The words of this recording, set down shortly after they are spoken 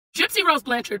Gypsy Rose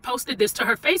Blanchard posted this to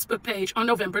her Facebook page on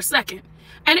November 2nd,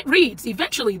 and it reads,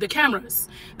 "Eventually the cameras,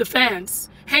 the fans,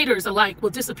 haters alike will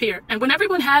disappear, and when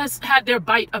everyone has had their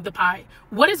bite of the pie,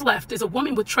 what is left is a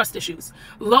woman with trust issues,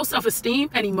 low self-esteem,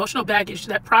 and emotional baggage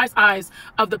that prying eyes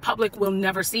of the public will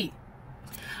never see.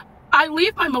 I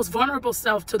leave my most vulnerable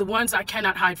self to the ones I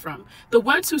cannot hide from, the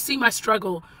ones who see my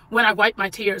struggle when I wipe my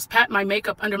tears, pat my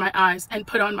makeup under my eyes, and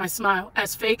put on my smile,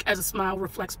 as fake as a smile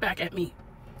reflects back at me.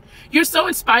 You're so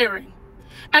inspiring,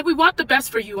 and we want the best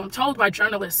for you, I'm told by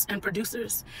journalists and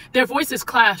producers. Their voices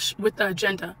clash with the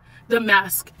agenda. The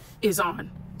mask is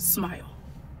on. Smile."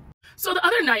 So the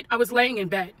other night, I was laying in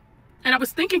bed, and I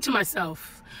was thinking to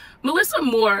myself, Melissa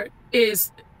Moore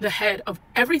is the head of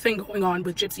everything going on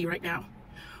with Gypsy right now.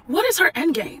 What is her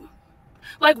end game?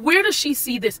 Like, where does she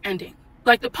see this ending?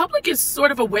 Like, the public is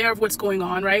sort of aware of what's going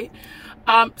on, right?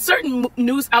 Certain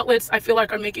news outlets, I feel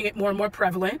like, are making it more and more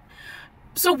prevalent.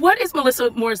 So what is Melissa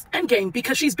Moore's end game?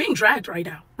 Because she's being dragged right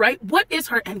now, right? What is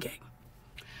her end game?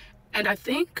 And I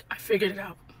think I figured it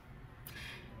out.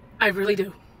 I really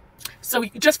do. So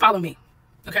just follow me,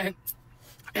 okay?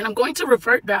 And I'm going to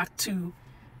revert back to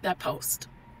that post.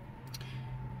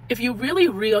 If you really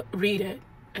read it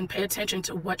and pay attention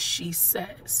to what she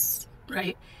says,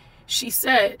 right? She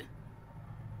said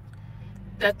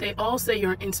that they all say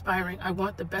you're inspiring. I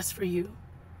want the best for you.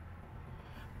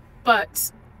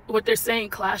 But what they're saying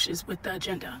clashes with the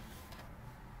agenda.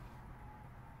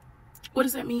 What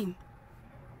does that mean?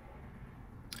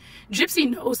 Gypsy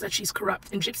knows that she's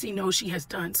corrupt, and Gypsy knows she has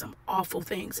done some awful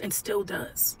things and still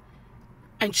does.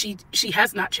 And she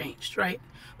has not changed, right?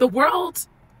 The world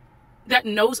that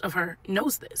knows of her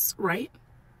knows this, right?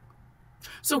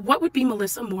 So what would be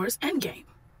Melissa Moore's endgame,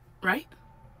 right?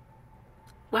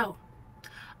 Well,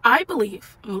 I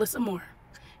believe Melissa Moore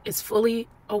is fully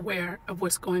aware of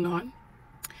what's going on.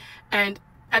 And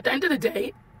at the end of the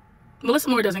day, Melissa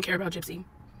Moore doesn't care about Gypsy.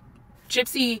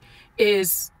 Gypsy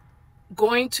is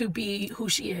going to be who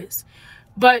she is.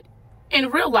 But in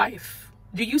real life,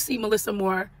 do you see Melissa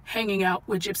Moore hanging out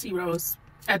with Gypsy Rose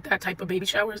at that type of baby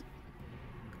showers?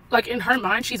 Like, in her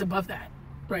mind, she's above that,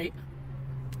 right?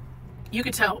 You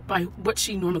can tell by what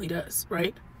she normally does,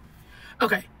 right?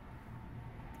 Okay.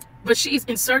 But she's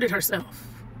inserted herself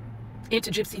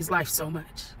into Gypsy's life so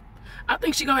much. I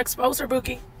think she's going to expose her,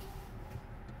 Bookie.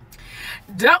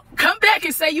 Don't come back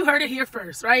and say you heard it here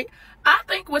first, right? I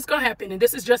think what's going to happen, and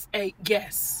this is just a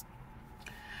guess,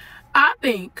 I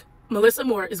think Melissa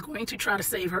Moore is going to try to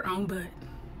save her own butt.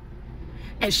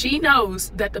 And she knows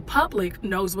that the public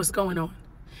knows what's going on.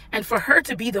 And for her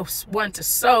to be the one to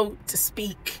so to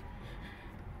speak,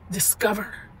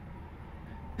 discover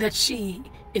that she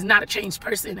is not a changed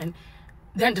person, and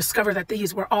then discover that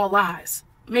these were all lies,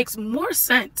 makes more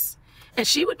sense. And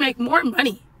she would make more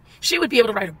money. She would be able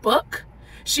to write a book.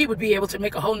 She would be able to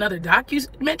make a whole nother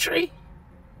documentary.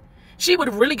 She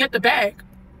would really get the bag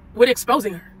with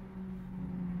exposing her,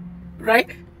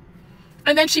 right?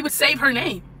 And then she would save her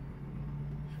name,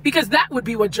 because that would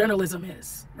be what journalism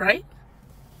is, right?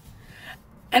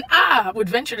 And I would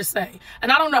venture to say,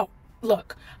 and I don't know,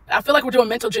 look, I feel like we're doing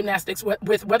mental gymnastics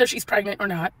with whether she's pregnant or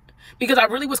not, because I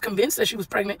really was convinced that she was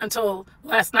pregnant until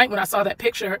last night when I saw that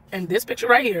picture, and this picture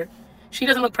right here. She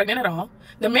doesn't look pregnant at all.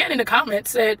 The man in the comments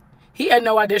said he had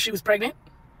no idea she was pregnant.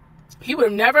 He would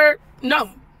have never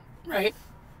known, right?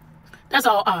 That's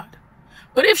all odd.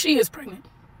 But if she is pregnant,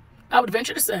 I would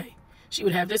venture to say she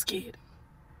would have this kid.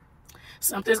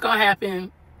 Something's going to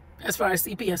happen as far as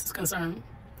CPS is concerned.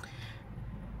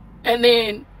 And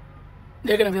then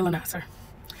they're going to villainize her.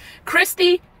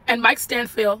 Christy and Mike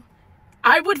Stanfield,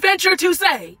 I would venture to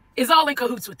say, is all in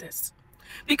cahoots with this.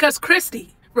 Because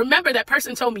Christy, remember, that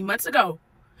person told me months ago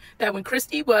that when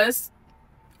Christy was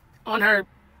on her,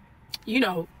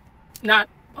 not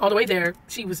all the way there,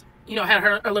 she was, had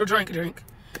her a little drink,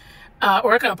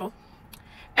 or a couple,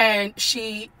 and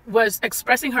she was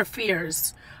expressing her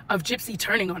fears of Gypsy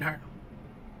turning on her.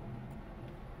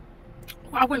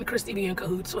 Why wouldn't Christy be in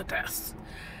cahoots with us?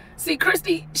 See,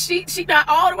 Christy, she not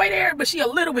all the way there, but she a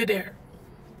little bit there,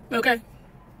 okay?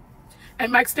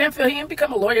 And Mike Stanfield, he didn't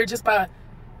become a lawyer just by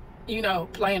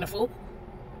playing a fool.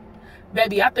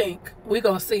 Baby, I think we're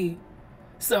going to see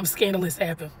some scandalous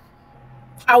happen.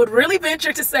 I would really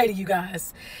venture to say to you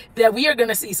guys that we are going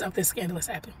to see something scandalous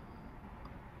happen.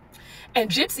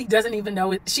 And Gypsy doesn't even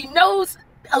know it. She knows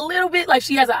a little bit, like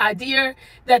she has an idea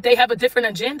that they have a different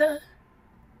agenda.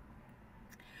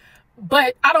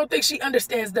 But I don't think she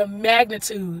understands the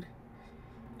magnitude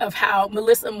of how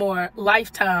Melissa Moore,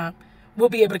 lifetime, will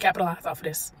be able to capitalize off of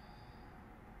this.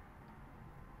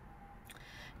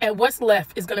 And what's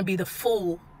left is going to be the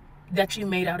fool that you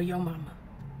made out of your mama.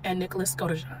 and Nicholas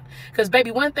GODEJOHN. Because,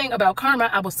 baby, one thing about karma,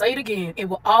 I will say it again, it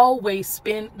will always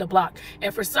spin the block.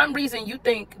 And for some reason, you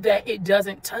think that it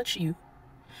doesn't touch you.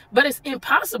 But it's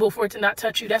impossible for it to not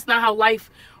touch you. That's not how life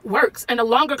works. And the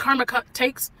longer karma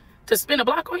takes to spin a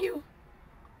block on you,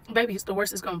 baby, it's the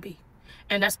worse it's going to be.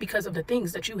 And that's because of the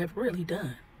things that you have really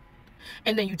done.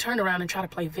 And then you turn around and try to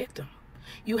play victim.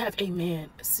 You have a man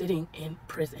sitting in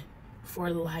prison for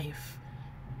life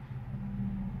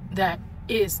that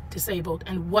is disabled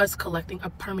and was collecting a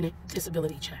permanent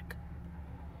disability check.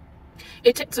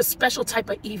 It takes a special type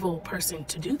of evil person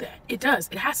to do that. It does.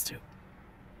 It has to.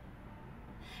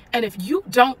 And if you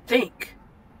don't think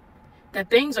that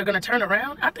things are going to turn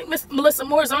around, I think Miss Melissa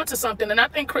Moore is onto something. And I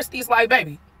think Christy's like,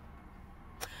 baby.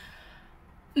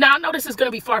 Now, I know this is going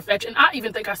to be far-fetched, and I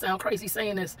even think I sound crazy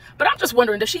saying this, but I'm just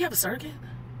wondering, does she have a surrogate?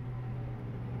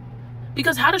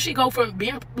 Because how does she go from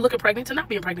looking pregnant to not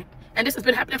being pregnant? And this has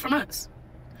been happening for months.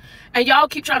 And y'all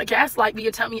keep trying to gaslight me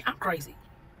and tell me I'm crazy.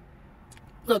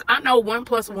 Look, I know 1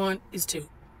 + 1 is 2.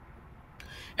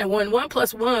 And when 1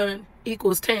 + 1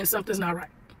 = 10, something's not right.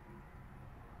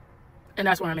 And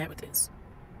that's where I'm at with this.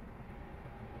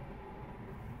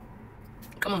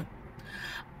 Come on.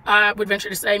 I would venture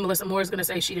to say Melissa Moore is going to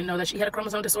say she didn't know that she had a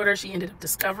chromosome disorder. She ended up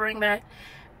discovering that.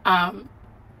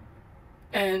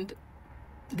 And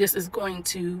this is going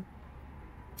to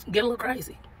get a little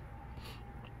crazy.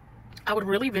 I would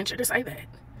really venture to say that.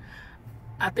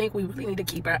 I think we really need to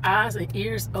keep our eyes and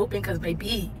ears open because,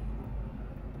 baby,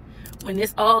 when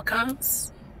this all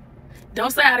comes, don't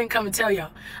say I didn't come and tell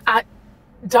y'all.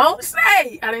 Don't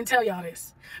say I didn't tell y'all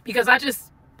this. Because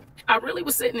I really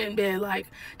was sitting in bed like,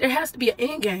 there has to be an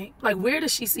end game. Like, where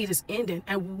does she see this ending?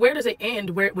 And where does it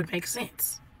end where it would make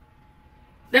sense?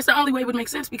 That's the only way it would make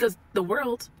sense because the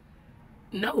world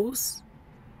knows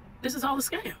this is all a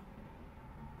scam.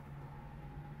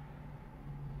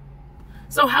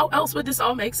 So how else would this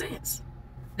all make sense?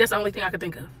 That's the only thing I could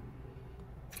think of.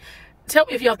 Tell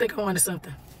me if y'all think I wanted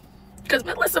something. Because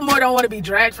Melissa Moore don't want to be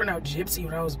dragged for no Gypsy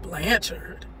when I was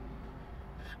Blanchard.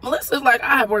 Melissa's like,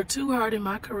 I have worked too hard in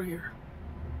my career.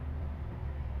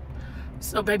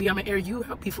 So, baby, I'm going to air you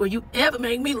out before you ever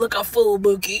make me look a fool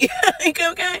bookie.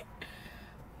 Okay?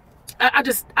 I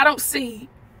don't see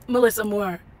Melissa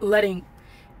Moore letting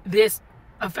this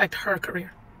affect her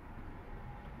career.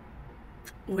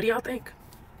 What do y'all think?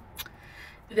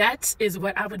 That is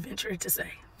what I would venture to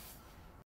say.